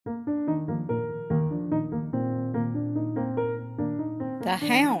The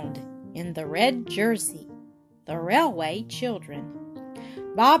Hound in the Red Jersey. The Railway Children.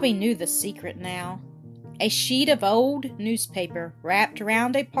 Bobby knew the secret now. A sheet of old newspaper wrapped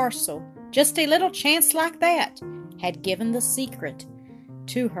around a parcel, just a little chance like that, had given the secret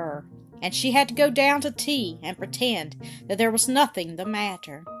to her, and she had to go down to tea and pretend that there was nothing the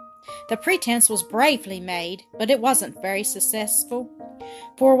matter. The pretense was bravely made, but it wasn't very successful,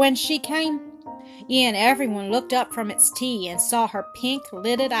 for when she came in, everyone looked up from its tea and saw her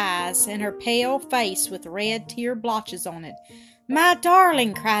pink-lidded eyes and her pale face with red tear blotches on it. "My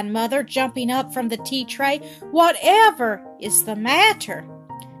darling," cried Mother, jumping up from the tea tray, "whatever is the matter?"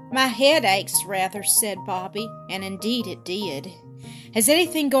 "My head aches rather," said Bobby, and indeed it did. "Has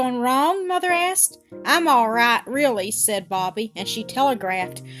anything gone wrong?" Mother asked. "I'm all right, really," said Bobby, and she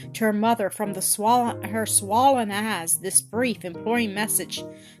telegraphed to her mother from her swollen eyes this brief, imploring message: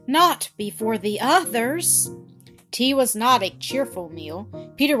 "Not before the others." Tea was not a cheerful meal.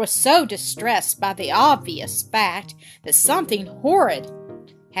 Peter was so distressed by the obvious fact that something horrid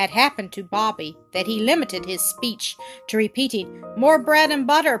had happened to Bobby that he limited his speech to repeating, "More bread and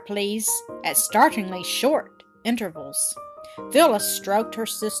butter, please," at startlingly short intervals. Phyllis stroked her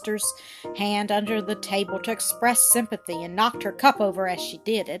sister's hand under the table to express sympathy and knocked her cup over as she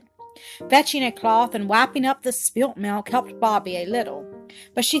did it. Fetching a cloth and wiping up the spilt milk helped Bobby a little,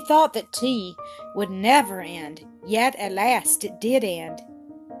 but she thought that tea would never end. Yet at last it did end,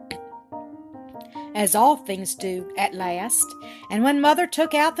 as all things do at last, and when Mother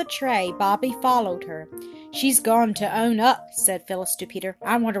took out the tray, Bobby followed her. "She's gone to own up," said Phyllis to Peter.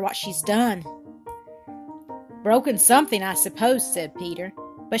 "I wonder what she's done." "Broken something, I suppose," said Peter.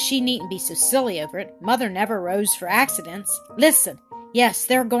 "But she needn't be so silly over it. Mother never rose for accidents. Listen! Yes,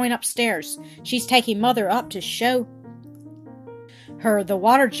 they're going upstairs. She's taking Mother up to show her the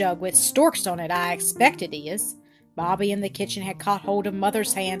water jug with storks on it, I expect it is." Bobby in the kitchen had caught hold of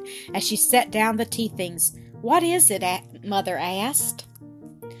Mother's hand as she set down the tea things. "What is it?" Mother asked.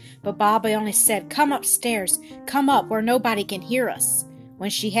 But Bobby only said, "Come upstairs. Come up where nobody can hear us." When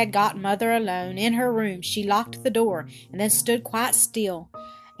she had got Mother alone in her room, she locked the door and then stood quite still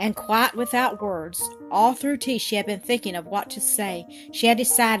and quite without words. All through tea she had been thinking of what to say. She had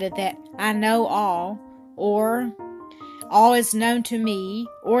decided that "I know all," or "all is known to me,"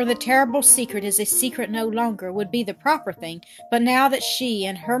 or "the terrible secret is a secret no longer," would be the proper thing. But now that she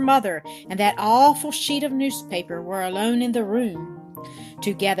and her mother and that awful sheet of newspaper were alone in the room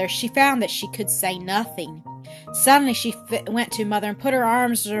together, she found that she could say nothing. Suddenly she went to Mother and put her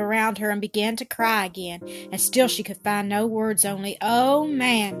arms around her and began to cry again, and still she could find no words, only "Oh,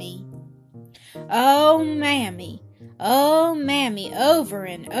 Mammy! Oh, Mammy! Oh, Mammy!" over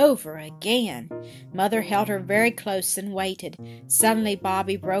and over again. Mother held her very close and waited. Suddenly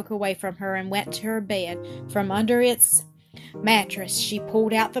Bobby broke away from her and went to her bed. From under its mattress she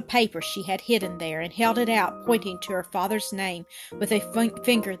pulled out the paper she had hidden there and held it out, pointing to her father's name with a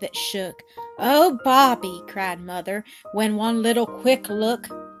finger that shook. "Oh, Bobby!" cried Mother, when one little quick look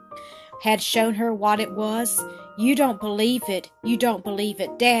had shown her what it was. "You don't believe it. You don't believe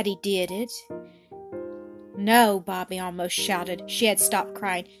it. Daddy did it." "No," Bobby almost shouted. She had stopped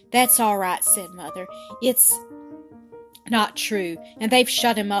crying. "That's all right," said Mother. "It's not true, and they've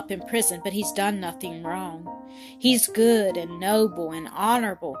shut him up in prison, but he's done nothing wrong. He's good and noble and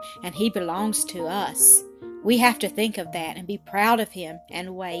honorable, and he belongs to us. We have to think of that and be proud of him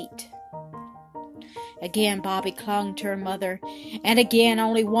and wait." Again Bobby clung to her mother, and again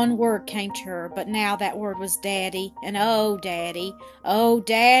only one word came to her, but now that word was Daddy, and "Oh, Daddy! Oh,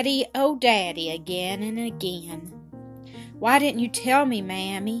 Daddy! Oh, Daddy!" again and again. "Why didn't you tell me,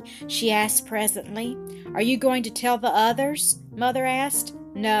 Mammy?" she asked presently. "Are you going to tell the others?" Mother asked.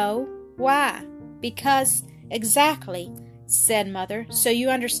 "No." "Why?" "Because—" "Exactly," said Mother. "So you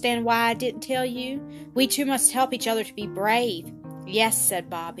understand why I didn't tell you? We two must help each other to be brave." "Yes," said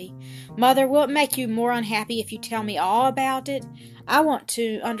Bobby. "Mother, will it make you more unhappy if you tell me all about it? I want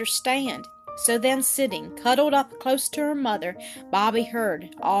to understand." So then, sitting cuddled up close to her mother, Bobby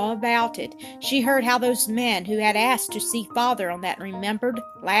heard all about it. She heard how those men who had asked to see Father on that remembered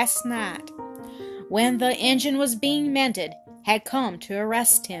last night, when the engine was being mended, had come to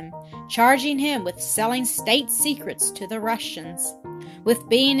arrest him, charging him with selling state secrets to the Russians, with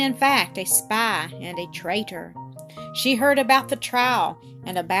being in fact a spy and a traitor. She heard about the trial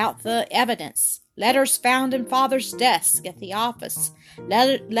and about the evidence, letters found in Father's desk at the office,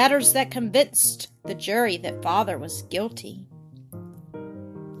 letters that convinced the jury that Father was guilty.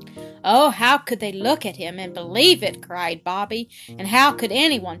 "Oh, how could they look at him and believe it?" cried Bobby. "And how could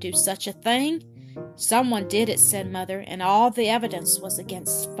anyone do such a thing?" "Someone did it," said Mother, "and all the evidence was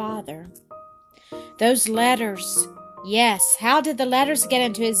against Father." "Those letters Yes, how did the letters get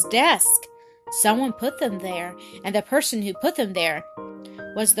into his desk? Someone put them there, and the person who put them there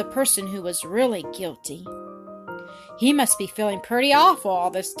was the person who was really guilty. He must be feeling pretty awful all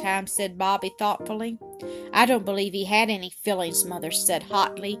this time, said Bobby thoughtfully. I don't believe he had any feelings, Mother said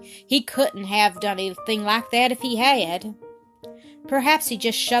hotly. He couldn't have done anything like that if he had. Perhaps he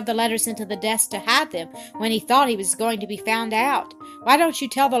just shoved the letters into the desk to hide them when he thought he was going to be found out. Why don't you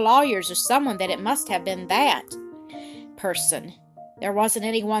tell the lawyers or someone that it must have been that person? There wasn't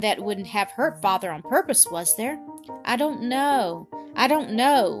anyone that wouldn't have hurt Father on purpose, was there? I don't know.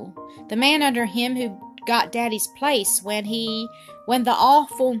 The man under him who got Daddy's place when the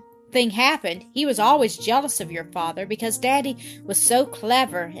awful thing happened, he was always jealous of your father because Daddy was so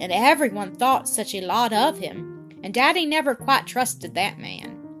clever and everyone thought such a lot of him. And Daddy never quite trusted that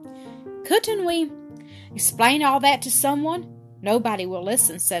man. Couldn't we explain all that to someone? Nobody will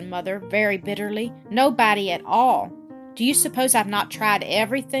listen, said Mother very bitterly. Nobody at all. Do you suppose I've not tried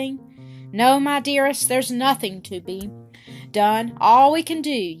everything? No, my dearest, there's nothing to be done. All we can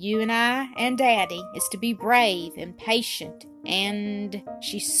do, you and I and Daddy, is to be brave and patient and,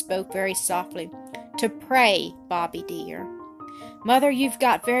 she spoke very softly, to pray, Bobby dear. Mother, you've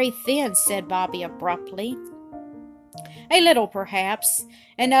got very thin, said Bobby abruptly. A little, perhaps.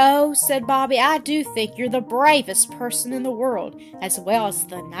 And oh, said Bobby, I do think you're the bravest person in the world, as well as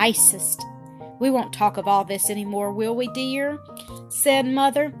the nicest. We won't talk of all this any more, will we, dear? Said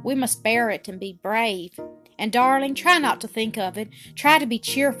Mother. We must bear it and be brave. And, darling, try not to think of it. Try to be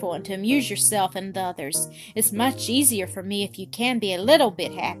cheerful and to amuse yourself and others. It's much easier for me if you can be a little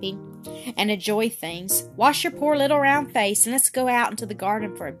bit happy and enjoy things. Wash your poor little round face and let's go out into the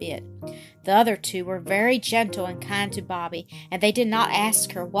garden for a bit. The other two were very gentle and kind to Bobby, and they did not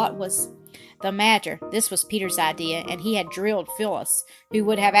ask her what was the matter. This was Peter's idea, and he had drilled Phyllis, who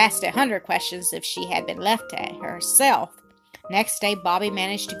would have asked 100 questions if she had been left to herself. Next day Bobby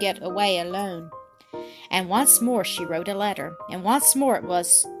managed to get away alone. And once more she wrote a letter, and once more it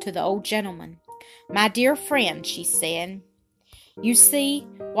was to the old gentleman. My dear friend, she said, you see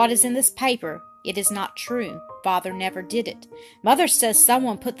what is in this paper. It is not true. Father never did it. Mother says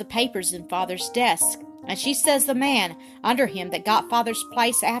someone put the papers in Father's desk, and she says the man under him that got Father's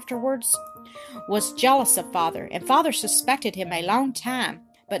place afterwards was jealous of Father, and Father suspected him a long time,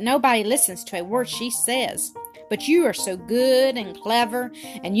 but nobody listens to a word she says. But you are so good and clever,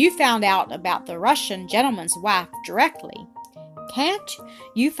 and you found out about the Russian gentleman's wife directly. Can't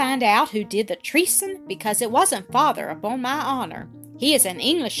you find out who did the treason? Because it wasn't Father, upon my honor. He is an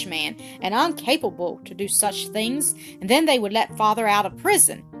Englishman, and incapable to do such things, and then they would let Father out of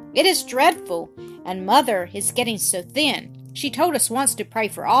prison. It is dreadful, and Mother is getting so thin. She told us once to pray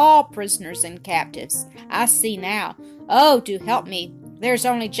for all prisoners and captives. I see now. Oh, do help me. There's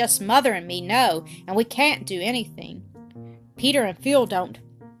only just Mother and me know, and we can't do anything. Peter and Phil don't.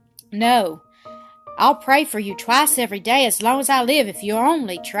 No. I'll pray for you twice every day as long as I live if you'll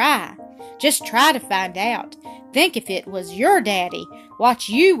only try. Just try to find out. Think if it was your daddy, what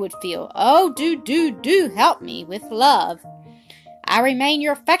you would feel. Oh, do help me with love. I remain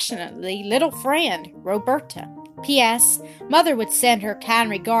your affectionately little friend, Roberta. P.S. Mother would send her kind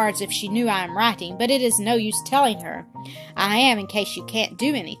regards if she knew I am writing, but it is no use telling her I am in case you can't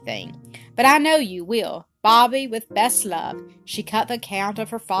do anything. But I know you will. Bobby, with best love. She cut the account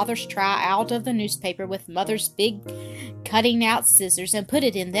of her father's trial out of the newspaper with Mother's big cutting-out scissors and put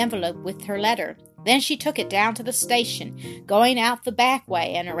it in the envelope with her letter. Then she took it down to the station, going out the back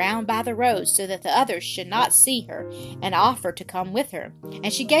way and around by the road so that the others should not see her, and offered to come with her.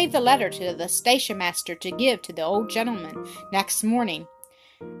 And she gave the letter to the station-master to give to the old gentleman next morning.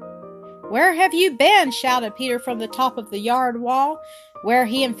 Where have you been? Shouted Peter from the top of the yard wall, where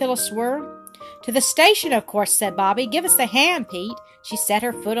he and Phyllis were. To the station, of course, said Bobby. Give us a hand, Pete. She set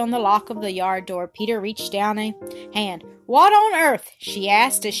her foot on the lock of the yard door. Peter reached down a hand. What on earth? She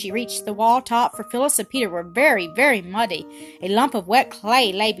asked as she reached the wall top, for Phyllis and Peter were very, very muddy. A lump of wet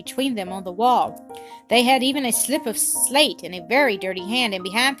clay lay between them on the wall. They had even a slip of slate in a very dirty hand, and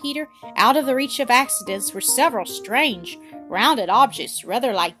behind Peter, out of the reach of accidents, were several strange, rounded objects,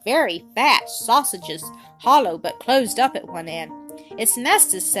 rather like very fat sausages, hollow but closed up at one end. It's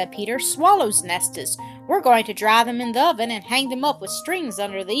nestes, said Peter. Swallows' nestes. We're going to dry them in the oven and hang them up with strings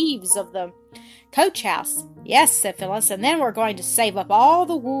under the eaves of the coach house. Yes, said Phyllis, and then we're going to save up all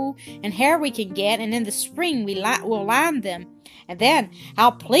the wool and hair we can get, and in the spring we'll line them. And then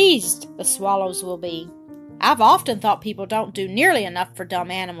how pleased the swallows will be. I've often thought people don't do nearly enough for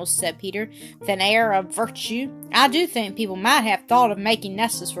dumb animals, said Peter, with an air of virtue. I do think people might have thought of making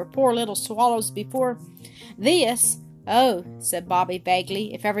nests for poor little swallows before this. "Oh," said Bobby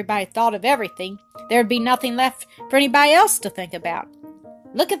vaguely, "if everybody thought of everything, there'd be nothing left for anybody else to think about."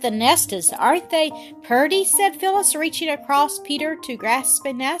 "Look at the nestas, aren't they purty?" said Phyllis, reaching across Peter to grasp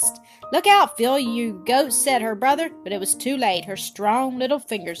a nest. "Look out, Phil, you goat," said her brother, but it was too late. Her strong little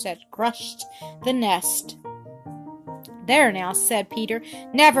fingers had crushed the nest. "There now," said Peter.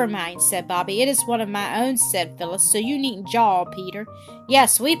 "Never mind," said Bobby. "It is one of my own," said Phyllis, "so you needn't jaw, Peter.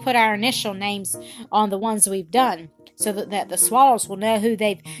 Yes, we put our initial names on the ones we've done, so that the swallows will know who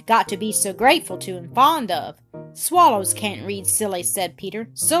they've got to be so grateful to and fond of." "Swallows can't read, silly," said Peter.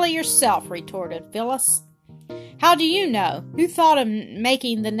 "Silly yourself," retorted Phyllis. "How do you know? Who thought of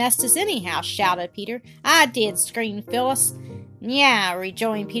making the nestas anyhow?" shouted Peter. "I did," screamed Phyllis. "Yeah,"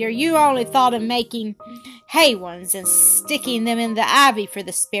 rejoined Peter, "you only thought of making hay ones and sticking them in the ivy for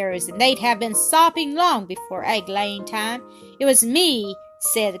the sparrows, and they'd have been sopping long before egg-laying time. It was me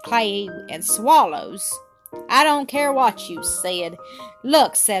said clay and swallows." "I don't care what you said."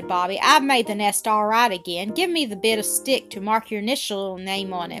 "Look," said Bobby, "I've made the nest all right again. Give me the bit of stick to mark your initial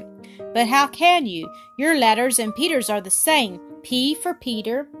name on it." "But how can you? Your letters and Peter's are the same. P for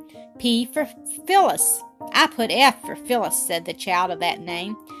Peter, P for Phyllis." "I put F for Phyllis," said the child of that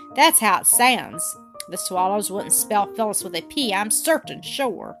name. "That's how it sounds. The swallows wouldn't spell Phyllis with a P, I'm certain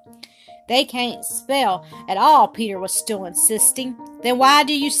sure." "They can't spell at all," Peter was still insisting. "Then why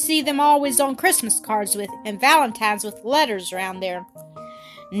do you see them always on Christmas cards and Valentines with letters around their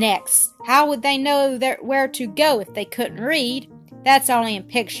necks? How would they know where to go if they couldn't read?" "That's only in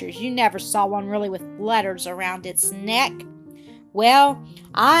pictures. You never saw one really with letters around its neck." "Well,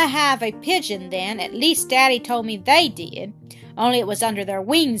 I have a pigeon then. At least Daddy told me they did. Only it was under their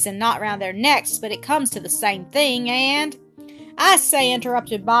wings and not round their necks, but it comes to the same thing, and—" "I say,"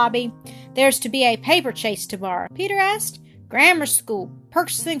 interrupted Bobby, "there's to be a paper chase tomorrow." Peter asked. "Grammar school.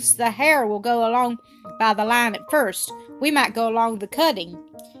 Perks thinks the hare will go along by the line at first. We might go along the cutting.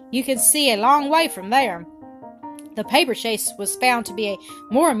 You can see a long way from there." The paper chase was found to be a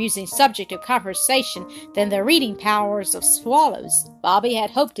more amusing subject of conversation than the reading powers of swallows. Bobby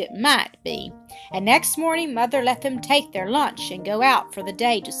had hoped it might be. And next morning Mother let them take their lunch and go out for the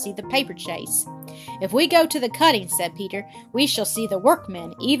day to see the paper chase. "If we go to the cutting," said Peter, "we shall see the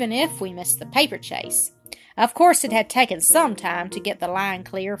workmen, even if we miss the paper chase." Of course it had taken some time to get the line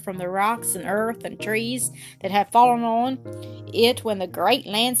clear from the rocks and earth and trees that had fallen on it when the great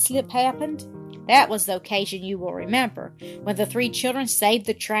landslip happened. That was the occasion, you will remember, when the three children saved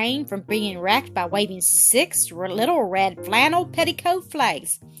the train from being wrecked by waving 6 little red flannel petticoat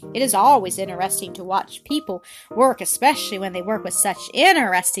flags. It is always interesting to watch people work, especially when they work with such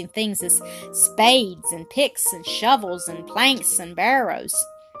interesting things as spades and picks and shovels and planks and barrows.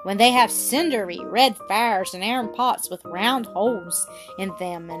 When they have cindery red fires and iron pots with round holes in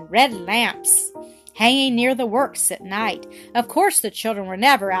them and red lamps hanging near the works at night. Of course the children were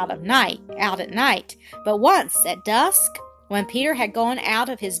never out at night, but once at dusk, when Peter had gone out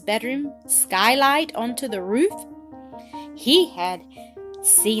of his bedroom skylight onto the roof, he had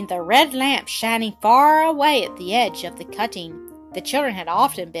seen the red lamp shining far away at the edge of the cutting. The children had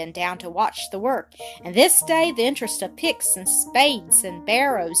often been down to watch the work, and this day the interest of picks and spades and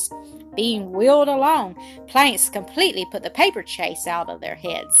barrows being wheeled along planks completely put the paper chase out of their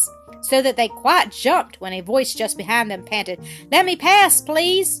heads, so that they quite jumped when a voice just behind them panted, "Let me pass,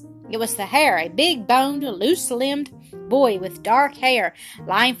 please." It was the hare, a big-boned, loose-limbed boy with dark hair,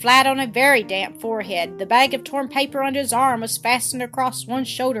 lying flat on a very damp forehead. The bag of torn paper under his arm was fastened across one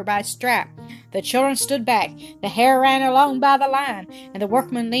shoulder by a strap. The children stood back. The hare ran along by the line, and the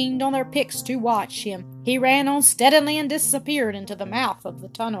workmen leaned on their picks to watch him. He ran on steadily and disappeared into the mouth of the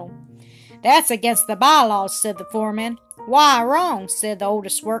tunnel. "That's against the bylaws," said the foreman. "Why wrong?" said the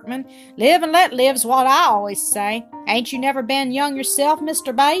oldest workman. "Live and let live's what I always say. Ain't you never been young yourself,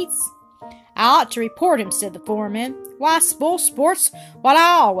 Mr. Bates?" "I ought to report him," said the foreman. "Why, spoil sport's what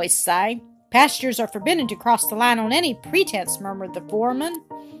I always say. Passengers are forbidden to cross the line on any pretense," murmured the foreman.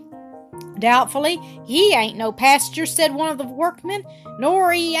 Doubtfully. "He ain't no passenger," said one of the workmen.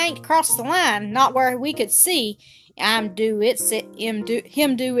 "Nor he ain't crossed the line, not where we could see. Him do it,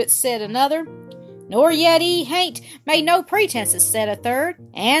 said another. "Nor yet he hain't made no pretenses," said a third.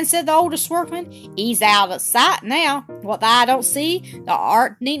 "And," said the oldest workman, "he's out of sight now. What I don't see, the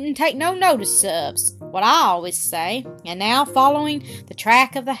art needn't take no notice of's what I always say." And now, following the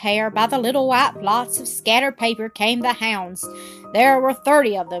track of the hare by the little white blots of scattered paper, came the hounds. There were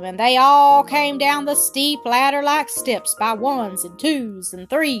 30 of them, and they all came down the steep ladder-like steps by ones and twos and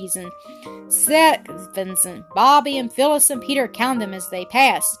threes and sevens, and Bobby and Phyllis and Peter counted them as they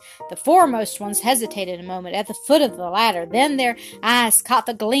passed. The foremost ones hesitated a moment at the foot of the ladder. Then their eyes caught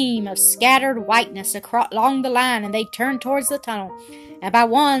the gleam of scattered whiteness along the line, and they turned towards the tunnel, and by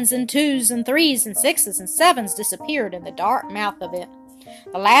ones and twos and threes and sixes and sevens disappeared in the dark mouth of it.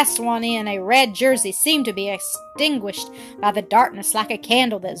 The last one in a red jersey seemed to be extinguished by the darkness like a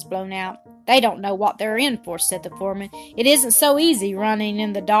candle that is blown out. They don't know what they're in for, said the foreman. It isn't so easy running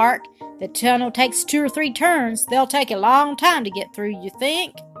in the dark. The tunnel takes 2 or 3 turns. They'll take a long time to get through, you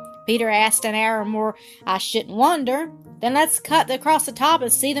think? Peter asked. An hour or more, I shouldn't wonder. Then let's cut across the top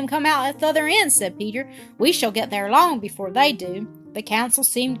and see them come out at the other end, said Peter. We shall get there long before they do. The counsel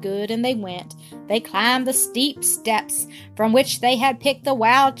seemed good, and they went. They climbed the steep steps from which they had picked the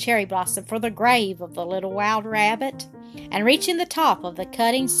wild cherry blossom for the grave of the little wild rabbit, and reaching the top of the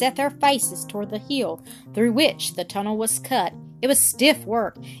cutting, set their faces toward the hill through which the tunnel was cut. It was stiff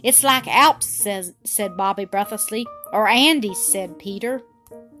work. It's like Alps, said Bobby breathlessly. Or Andes, said Peter.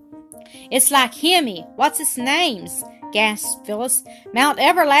 It's like Hemi. What's its names? Gasped Phyllis. Mount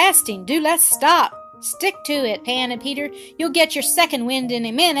Everlasting. Do let's stop. Stick to it, panted Peter. You'll get your second wind in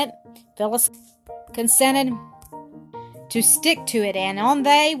a minute. Phyllis consented to stick to it, and on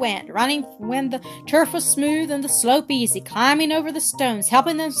they went, running when the turf was smooth and the slope easy, climbing over the stones,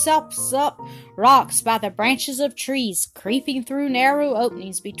 helping themselves up rocks by the branches of trees, creeping through narrow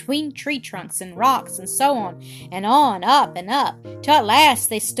openings between tree trunks and rocks, and so on, up and up, till at last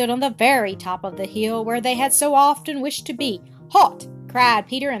they stood on the very top of the hill where they had so often wished to be. Halt! Cried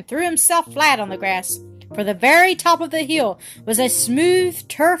Peter, and threw himself flat on the grass. For the very top of the hill was a smooth,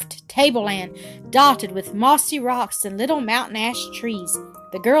 turfed tableland, dotted with mossy rocks and little mountain ash trees.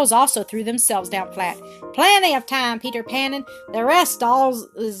 The girls also threw themselves down flat. Plenty of time, Peter panted. The rest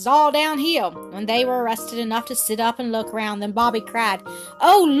is all downhill. When they were rested enough to sit up and look round, then Bobby cried,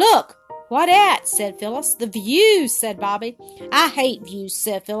 Oh, look! What at? Said Phyllis. The view, said Bobby. I hate views,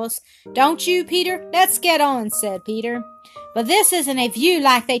 said Phyllis. Don't you, Peter? Let's get on, said Peter. But this isn't a view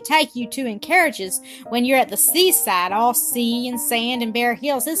like they take you to in carriages when you're at the seaside, all sea and sand and bare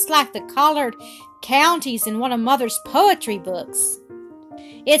hills. It's like the coloured counties in one of Mother's poetry books.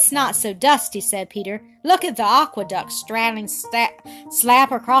 It's not so dusty, said Peter. Look at the aqueduct straddling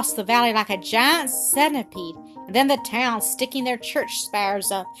slap across the valley like a giant centipede, and then the town sticking their church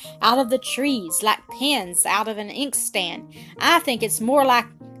spires up out of the trees like pins out of an inkstand. I think it's more like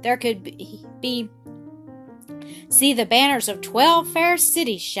there could be see the banners of 12 fair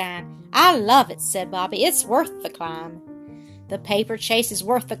cities shine. I love it, said Bobby. It's worth the climb. The paper chase is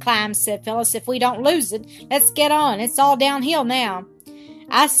worth the climb, said Phyllis, if we don't lose it. Let's get on. It's all downhill now.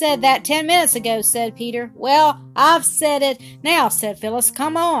 I said that 10 minutes ago, said Peter. Well, I've said it now, said Phyllis.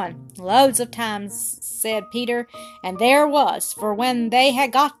 Come on. Loads of times, said Peter, and there was, for when they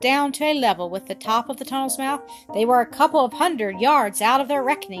had got down to a level with the top of the tunnel's mouth, they were a couple of 100 yards out of their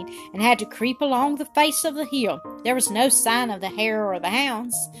reckoning, and had to creep along the face of the hill. There was no sign of the hare or the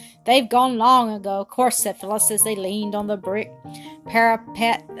hounds. They've gone long ago, of course, said Phyllis, as they leaned on the brick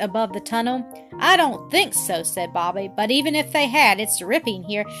parapet above the tunnel. I don't think so, said Bobby, but even if they had, it's ripping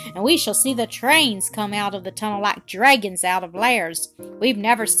here, and we shall see the trains come out of the tunnel like dragons out of lairs. We've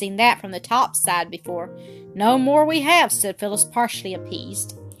never seen that from the top side before. No more we have, said Phyllis, partially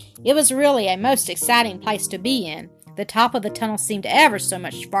appeased. It was really a most exciting place to be in. The top of the tunnel seemed ever so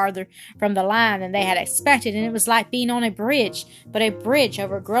much farther from the line than they had expected, and it was like being on a bridge, but a bridge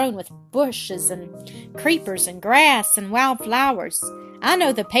overgrown with bushes and creepers and grass and wild flowers. I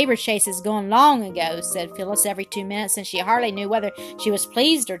know the paper chase is gone long ago, said Phyllis every 2 minutes, and she hardly knew whether she was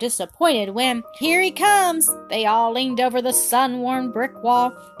pleased or disappointed when, here he comes! They all leaned over the sun-warmed brick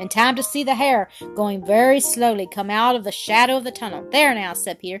wall, in time to see the hare, going very slowly, come out of the shadow of the tunnel. There now,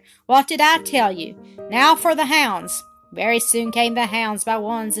 said Peter. What did I tell you? Now for the hounds. Very soon came the hounds by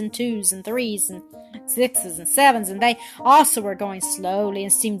ones and twos and threes and sixes and sevens, and they also were going slowly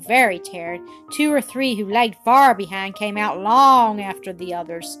and seemed very tired. 2 or 3 who lagged far behind came out long after the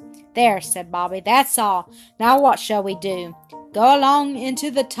others. There, said Bobby, that's all. Now what shall we do? Go along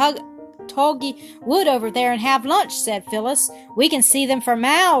into the Toggy Wood over there and have lunch, said Phyllis. We can see them for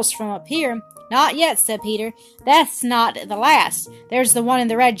miles from up here. Not yet, said Peter. That's not the last. There's the one in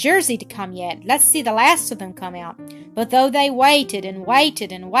the red jersey to come yet. Let's see the last of them come out. But though they waited and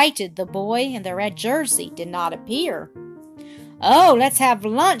waited and waited, the boy in the red jersey did not appear. Oh, let's have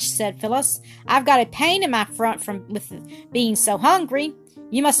lunch, said Phyllis. I've got a pain in my front with being so hungry.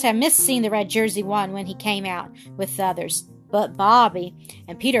 You must have missed seeing the red jersey one when he came out with the others. but Bobby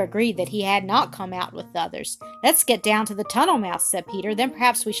and Peter agreed that he had not come out with the others. "Let's get down to the tunnel mouth," said Peter. "Then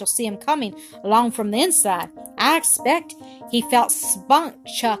perhaps we shall see him coming along from the inside. I expect he felt spunk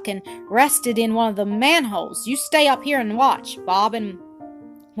chucking rested in one of the manholes. You stay up here and watch, Bob, and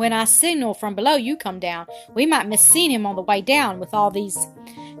when I signal from below, you come down. We might miss seeing him on the way down with all these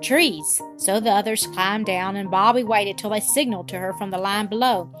trees." So the others climbed down, and Bobby waited till they signaled to her from the line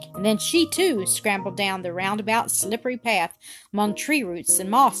below, and then she too scrambled down the roundabout slippery path among tree roots and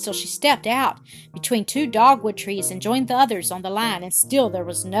moss till she stepped out between two dogwood trees and joined the others on the line, and still there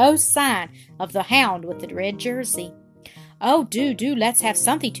was no sign of the hound with the red jersey. "Oh, do, let's have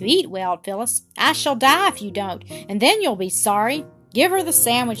something to eat," wailed Phyllis. "I shall die if you don't, and then you'll be sorry." "Give her the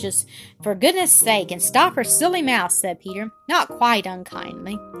sandwiches, for goodness sake, and stop her silly mouth," said Peter, not quite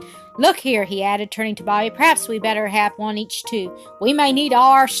unkindly. "Look here," he added, turning to Bobby, "perhaps we better have one each, too. We may need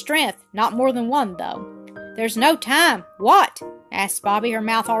all our strength, not more than one, though." "There's no time." "What?" asked Bobby, her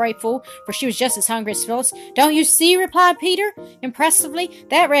mouth already full, for she was just as hungry as Phyllis. "Don't you see?" replied Peter, impressively.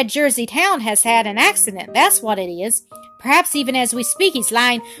 "That red-jerseyed hound has had an accident, that's what it is. Perhaps even as we speak he's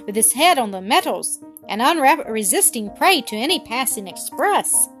lying with his head on the metals, an unresisting prey to any passing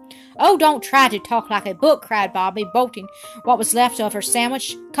express." "Oh, don't try to talk like a book," cried Bobby, bolting what was left of her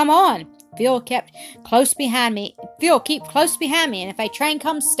sandwich. "Come on. Phil, keep close behind me, and if a train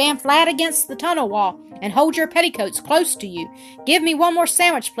comes, stand flat against the tunnel wall, and hold your petticoats close to you. Give me one more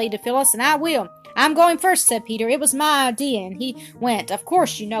sandwich," pleaded Phyllis, "and I will." "I'm going first," said Peter. "It was my idea, and he went. Of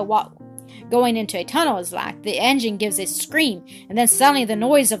course you know what going into a tunnel is like. The engine gives a scream, and then suddenly the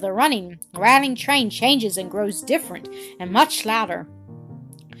noise of the running, rattling train changes and grows different and much louder.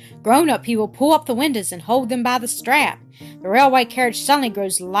 Grown-up people pull up the windows and hold them by the strap. The railway carriage suddenly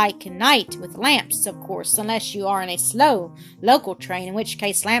grows like night, with lamps, of course, unless you are in a slow local train, in which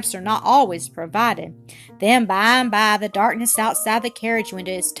case lamps are not always provided. Then by and by the darkness outside the carriage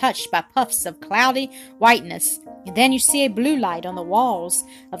window is touched by puffs of cloudy whiteness, and then you see a blue light on the walls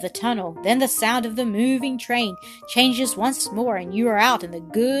of the tunnel. Then the sound of the moving train changes once more, and you are out in the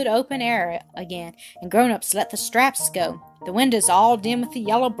good open air again, and grown-ups let the straps go. The windows, all dim with the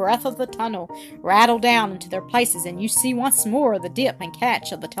yellow breath of the tunnel, rattle down into their places, and you see once more the dip and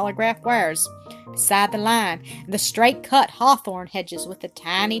catch of the telegraph wires beside the line, and the straight-cut hawthorn hedges with the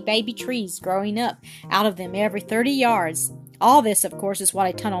tiny baby trees growing up out of them every 30 yards. All this, of course, is what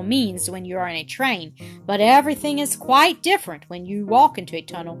a tunnel means when you are in a train, but everything is quite different when you walk into a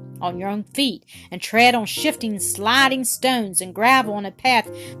tunnel on your own feet and tread on shifting, sliding stones and gravel on a path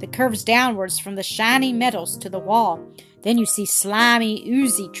that curves downwards from the shining metals to the wall. Then you see slimy,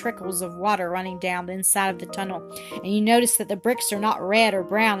 oozy trickles of water running down the inside of the tunnel, and you notice that the bricks are not red or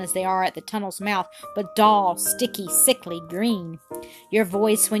brown as they are at the tunnel's mouth, but dull, sticky, sickly green. Your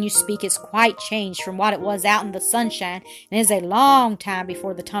voice when you speak is quite changed from what it was out in the sunshine, and it is a long time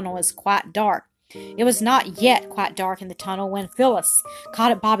before the tunnel is quite dark. It was not yet quite dark in the tunnel when Phyllis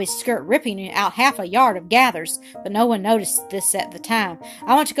caught at Bobby's skirt, ripping out half a yard of gathers, but no one noticed this at the time.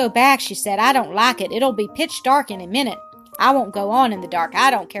 "I want to go back," she said. "I don't like it. It'll be pitch dark in a minute." "I won't go on in the dark. I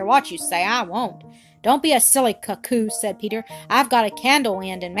don't care what you say. I won't." "Don't be a silly cuckoo," said Peter. "I've got a candle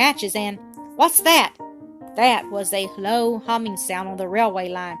end and matches and—" "What's that?" That was a low humming sound on the railway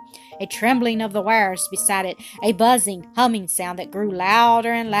line, a trembling of the wires beside it, a buzzing, humming sound that grew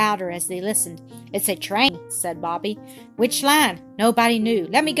louder and louder as they listened. "It's a train," said Bobby. "Which line?" Nobody knew.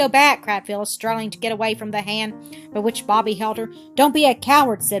 "Let me go back," cried Phyllis, struggling to get away from the hand by which Bobby held her. "Don't be a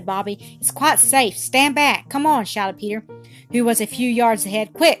coward," said Bobby. "It's quite safe. Stand back." "Come on," shouted Peter, who was a few yards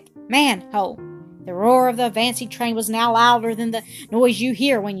ahead. "Quick! Man-hole!" The roar of the advancing train was now louder than the noise you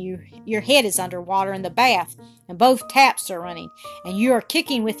hear when your head is under water in the bath, and both taps are running, and you are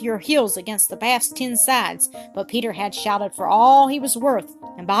kicking with your heels against the bath's tin sides. But Peter had shouted for all he was worth,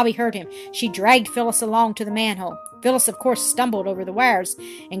 and Bobby heard him. She dragged Phyllis along to the manhole. Phyllis, of course, stumbled over the wires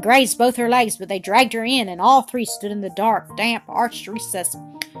and grazed both her legs, but they dragged her in, and all three stood in the dark, damp, arched recess,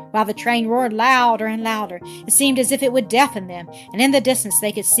 while the train roared louder and louder. It seemed as if it would deafen them, and in the distance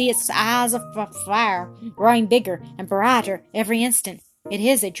they could see its eyes of fire growing bigger and brighter every instant. "It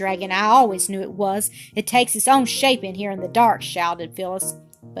is a dragon. I always knew it was. It takes its own shape in here in the dark," shouted Phyllis.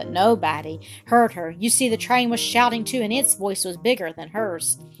 But nobody heard her. You see, the train was shouting too, and its voice was bigger than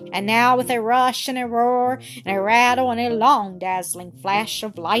hers. And now, with a rush and a roar and a rattle and a long dazzling flash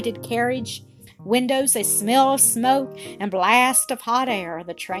of lighted carriage windows, a smell of smoke and blast of hot air,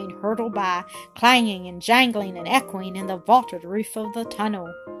 the train hurtled by, clanging and jangling and echoing in the vaulted roof of the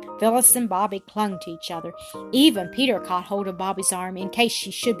tunnel. Phyllis and Bobby clung to each other. Even Peter caught hold of Bobby's arm in case she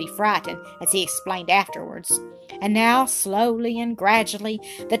should be frightened, as he explained afterwards. And now, slowly and gradually,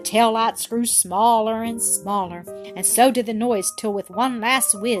 the tail lights grew smaller and smaller, and so did the noise, till with one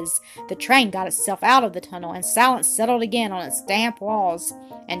last whiz, the train got itself out of the tunnel, and silence settled again on its damp walls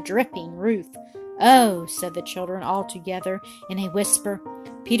and dripping roof. "Oh," said the children all together in a whisper.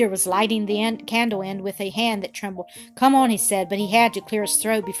 Peter was lighting the candle end with a hand that trembled. "Come on," he said, but he had to clear his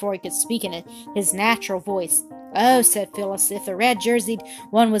throat before he could speak in his natural voice. "Oh," said Phyllis, "if the red-jerseyed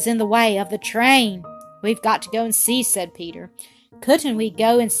one was in the way of the train." "We've got to go and see," said Peter. "Couldn't we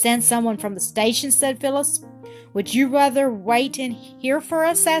go and send someone from the station?" said Phyllis. "Would you rather wait in here for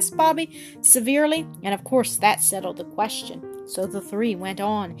us?" asked Bobby severely, and of course that settled the question. So the three went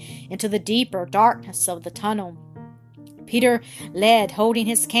on into the deeper darkness of the tunnel. Peter led, holding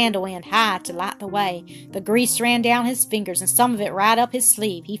his candle end high to light the way. The grease ran down his fingers, and some of it right up his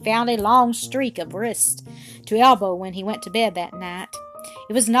sleeve. He found a long streak of wrist to elbow when he went to bed that night.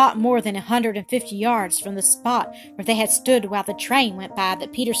 It was not more than 150 yards from the spot where they had stood while the train went by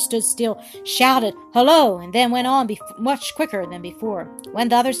that Peter stood still, shouted, "Hello!" and then went on much quicker than before. When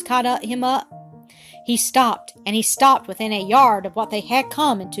the others caught him up, he stopped, and he stopped within a yard of what they had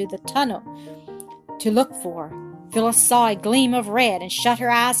come into the tunnel to look for. Phyllis saw a gleam of red and shut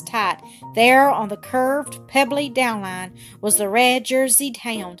her eyes tight. There, on the curved, pebbly downline, was the red-jerseyed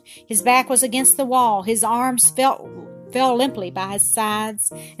hound. His back was against the wall, his arms fell limply by his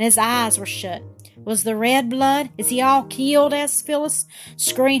sides, and his eyes were shut. "Was the red blood? Is he all killed?" asked Phyllis,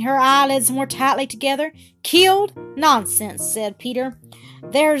 screwing her eyelids more tightly together. "Killed? Nonsense," said Peter.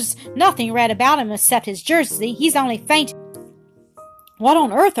 "There's nothing red about him except his jersey. He's only fainted." "What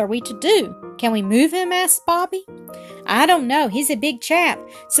on earth are we to do? Can we move him?" asked Bobby. "I don't know. He's a big chap.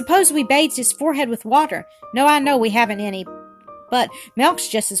 Suppose we bathe his forehead with water. No, I know we haven't any, but milk's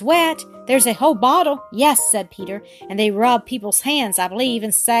just as wet. There's a whole bottle." "Yes," said Peter, "and they rub people's hands, I believe,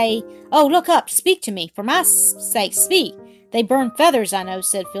 and say, 'Oh, look up, speak to me. For my sake, speak.' They burn feathers, I know,"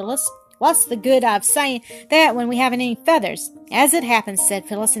 said Phyllis. "What's the good of saying that when we haven't any feathers?" "As it happens," said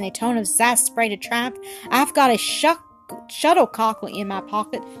Phyllis in a tone of exasperated triumph, "I've got a shuttlecock in my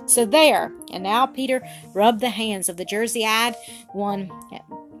pocket, so there." And now Peter rubbed the hands of the jersey-eyed one.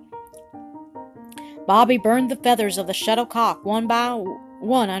 Bobby burned the feathers of the shuttlecock one by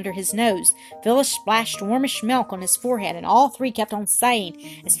one under his nose. Phyllis splashed warmish milk on his forehead, and all three kept on saying,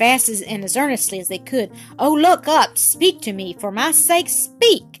 as fast and as earnestly as they could, "Oh, look up! Speak to me! For my sake,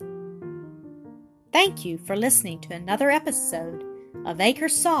 speak!" Thank you for listening to another episode of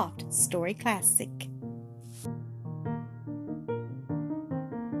Acresoft Story Classic.